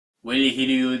Well,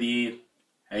 hello there.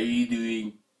 How are you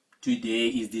doing? Today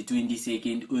is the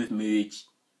 22nd of March.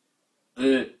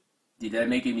 Did I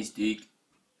make a mistake?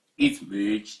 It's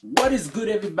March. What is good,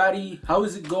 everybody? How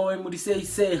is it going? What do you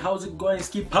say? How's it going?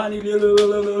 Skip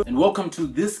and welcome to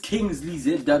this Kingsley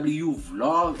ZW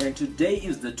vlog. And today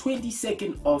is the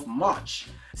 22nd of March.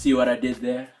 See what I did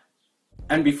there?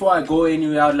 And before I go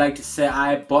anywhere, I'd like to say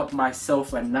I bought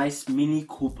myself a nice Mini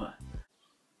Cooper.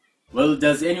 Well,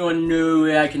 does anyone know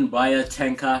where I can buy a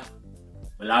tanker?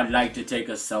 Well, I'd like to take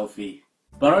a selfie.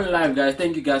 But on live, guys,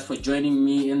 thank you guys for joining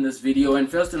me in this video.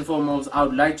 And first and foremost, I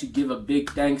would like to give a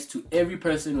big thanks to every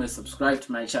person who has subscribed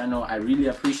to my channel. I really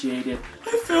appreciate it.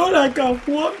 I feel like I've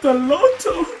won the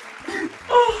lotto.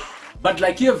 But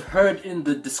like you have heard in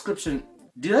the description,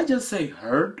 did I just say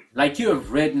heard? Like you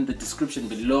have read in the description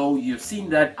below, you've seen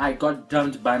that I got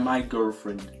dumped by my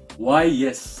girlfriend. Why,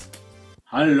 yes.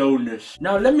 Hello-ness.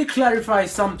 Now let me clarify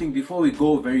something before we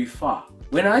go very far.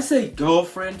 When I say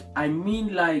girlfriend, I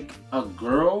mean like a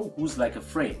girl who's like a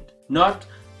friend. Not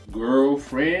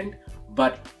girlfriend,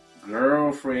 but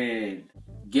girlfriend.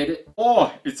 Get it?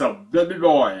 Oh, it's a baby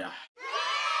boy.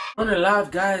 On the live,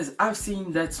 guys, I've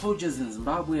seen that soldiers in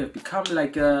Zimbabwe have become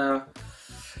like a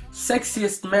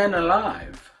sexiest man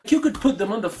alive. You could put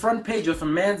them on the front page of a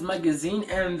man's magazine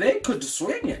and they could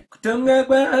swing it.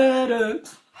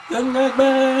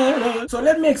 So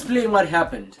let me explain what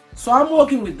happened. So I'm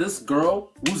walking with this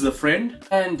girl who's a friend,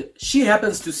 and she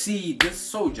happens to see this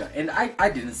soldier, and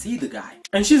I didn't see the guy.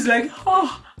 And she's like,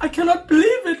 oh, I cannot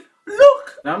believe it,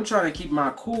 look. And I'm trying to keep my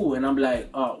cool, and I'm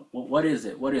like, oh, what is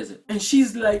it? What is it? And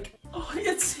she's like, oh,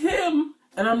 it's him.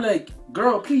 And I'm like,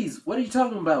 girl, please, what are you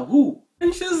talking about? Who?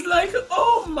 And she's like,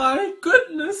 oh my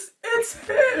goodness, it's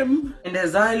him. And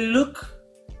as I look,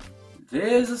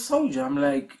 there's a soldier. I'm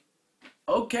like,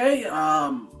 okay,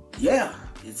 yeah,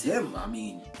 it's him. I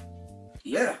mean,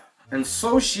 yeah. And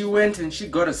so she went and she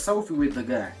got a selfie with the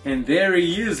guy. And there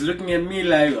he is looking at me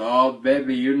like, oh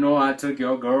baby, you know I took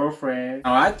your girlfriend.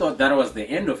 Now I thought that was the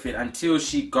end of it until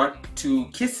she got to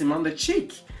kiss him on the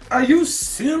cheek. Are you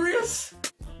serious?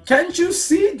 Can't you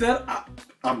see that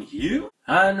I'm here?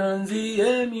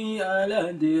 So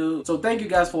thank you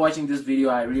guys for watching this video.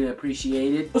 I really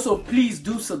appreciate it. Also, please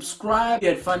do subscribe. If you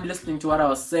had fun listening to what I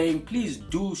was saying, please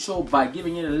do show by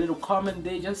giving it a little comment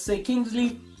there. Just say,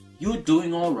 Kingsley, you're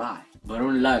doing alright. But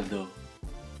on live though,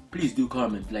 please do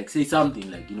comment. Like, say something.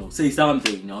 Like, you know, say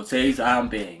something. You know, say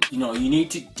something. You know, you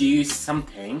need to do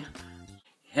something.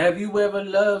 Have you ever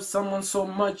loved someone so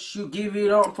much you give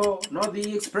it up for? Not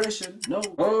the expression, no.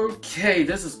 Okay,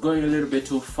 this is going a little bit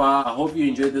too far. I hope you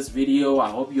enjoyed this video. I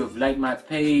hope you have liked my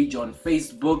page on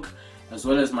Facebook as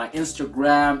well as my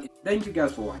Instagram. Thank you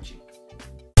guys for watching.